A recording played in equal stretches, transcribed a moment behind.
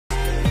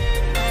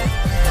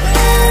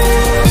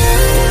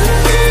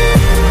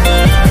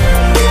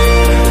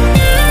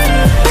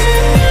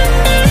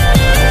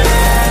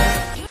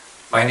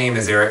My name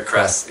is Eric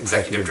Kress,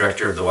 Executive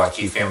Director of the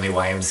Waukee Family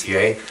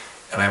YMCA,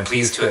 and I'm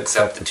pleased to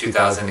accept the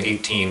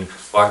 2018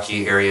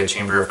 Waukee Area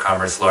Chamber of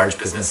Commerce Large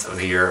Business of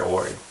the Year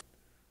Award.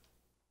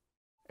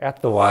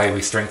 At the Y,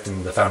 we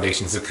strengthen the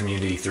foundations of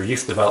community through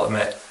youth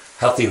development,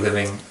 healthy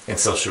living, and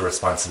social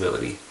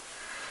responsibility.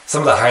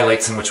 Some of the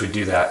highlights in which we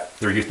do that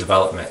through youth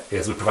development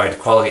is we provide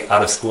quality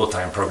out-of-school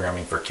time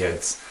programming for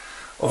kids.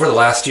 Over the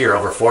last year,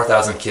 over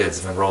 4,000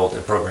 kids have enrolled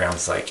in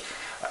programs like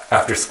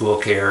after-school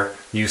care,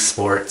 youth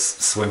sports,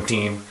 swim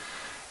team.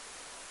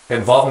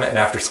 Involvement in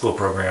after-school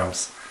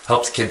programs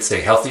helps kids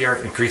stay healthier,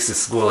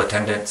 increases school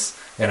attendance,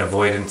 and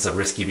avoidance of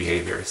risky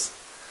behaviors.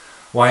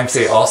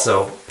 YMCA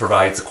also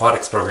provides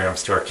aquatics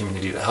programs to our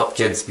community that help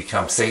kids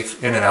become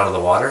safe in and out of the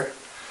water.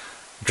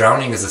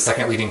 Drowning is the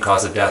second leading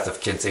cause of death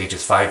of kids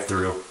ages 5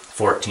 through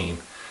 14.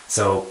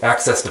 So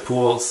access to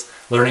pools,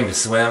 learning to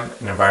swim,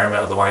 and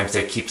environment of the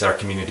YMCA keeps our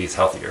communities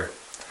healthier.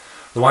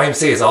 The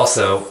YMCA is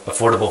also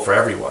affordable for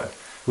everyone.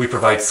 We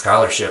provide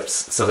scholarships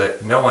so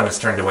that no one is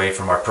turned away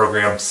from our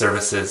programs,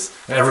 services,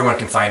 and everyone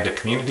can find a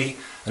community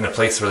and a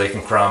place where they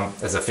can come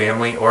as a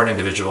family or an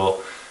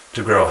individual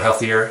to grow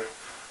healthier,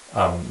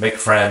 make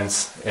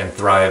friends, and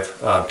thrive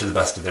to the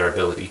best of their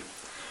ability.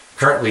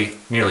 Currently,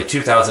 nearly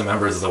 2,000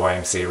 members of the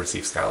YMCA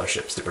receive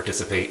scholarships to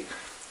participate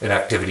in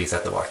activities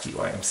at the Waukee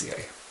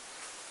YMCA.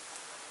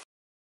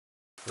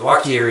 The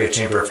Waukee Area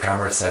Chamber of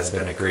Commerce has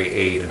been a great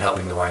aid in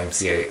helping the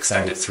YMCA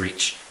extend its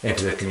reach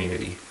into the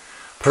community.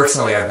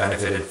 Personally, I've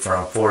benefited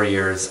from 4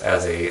 years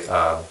as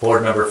a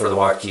board member for the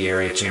Waukee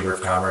Area Chamber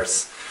of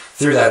Commerce.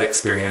 Through that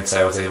experience,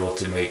 I was able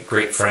to make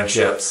great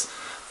friendships,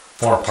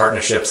 form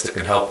partnerships that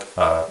can help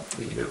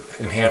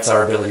enhance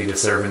our ability to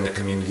serve in the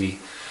community.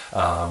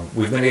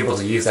 We've been able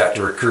to use that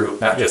to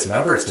recruit not just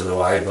members to the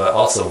Y, but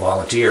also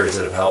volunteers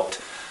that have helped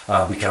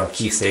become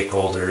key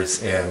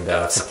stakeholders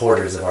and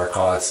supporters of our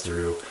cause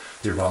through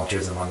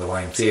volunteerism on the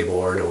YMCA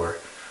board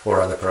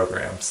or other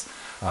programs.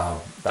 I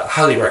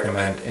highly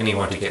recommend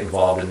anyone to get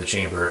involved in the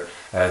Chamber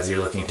as you're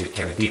looking to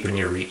kind of deepen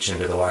your reach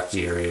into the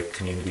Waukee area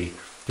community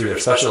through their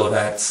special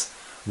events,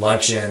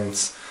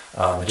 luncheons,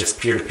 and just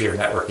peer-to-peer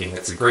networking.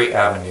 It's a great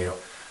avenue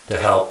to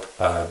help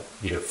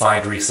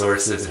find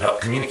resources and help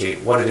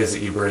communicate what it is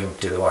that you bring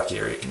to the Waukee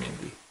area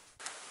community.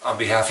 On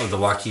behalf of the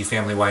Waukee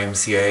Family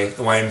YMCA,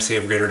 the YMCA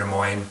of Greater Des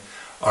Moines,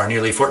 our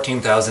nearly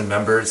 14,000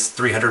 members,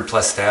 300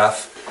 plus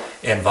staff,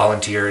 and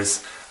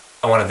volunteers,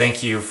 I want to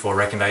thank you for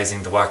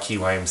recognizing the Waukee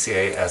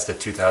YMCA as the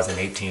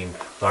 2018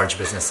 Large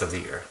Business of the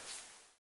Year.